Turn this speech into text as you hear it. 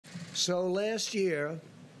So last year,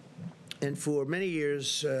 and for many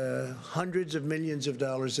years, hundreds of millions of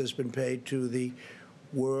dollars has been paid to the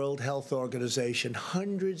World Health Organization,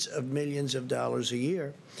 hundreds of millions of dollars a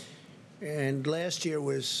year. And last year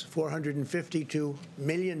was $452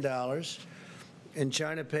 million, and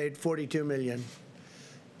China paid $42 million.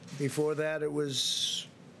 Before that, it was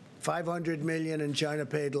 $500 million, and China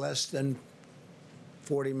paid less than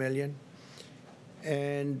 $40 million.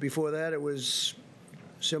 And before that, it was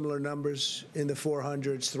similar numbers in the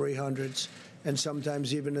 400s, 300s, and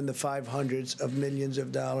sometimes even in the 500s of millions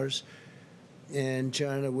of dollars. And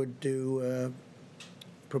China would do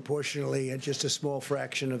proportionally just a small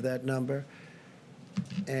fraction of that number.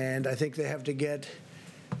 And I think they have to get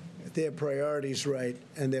their priorities right.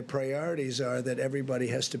 And their priorities are that everybody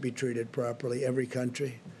has to be treated properly, every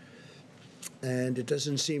country. And it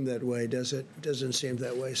doesn't seem that way, does it? It doesn't seem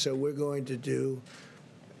that way. So we're going to do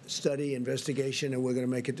study, investigation, and we're going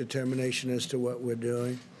to make a determination as to what we're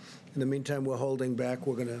doing. In the meantime, we're holding back.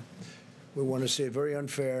 We want to say very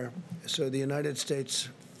unfair. So the United States,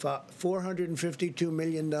 $452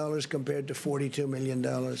 million compared to $42 million.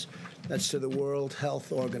 That's to the World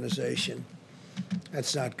Health Organization.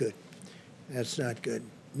 That's not good. That's not good.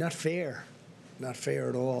 Not fair. Not fair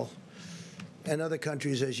at all. And other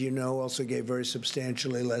countries, as you know, also gave very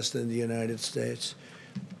substantially less than the United States.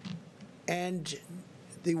 And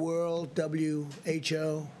the World,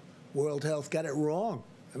 W.H.O, World Health, got it wrong.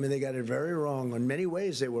 I mean, they got it very wrong. In many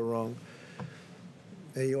ways, they were wrong.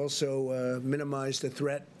 They also minimized the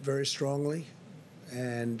threat very strongly,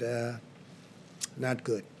 and not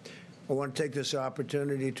good. I want to take this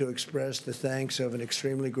opportunity to express the thanks of an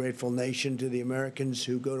extremely grateful nation to the Americans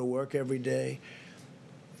who go to work every day,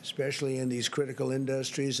 especially in these critical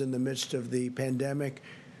industries in the midst of the pandemic,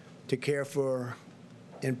 to care for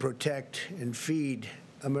and protect and feed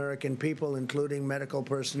American people, including medical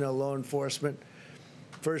personnel, law enforcement,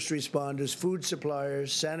 first responders, food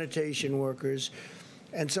suppliers, sanitation workers.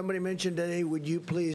 And somebody mentioned today, would you please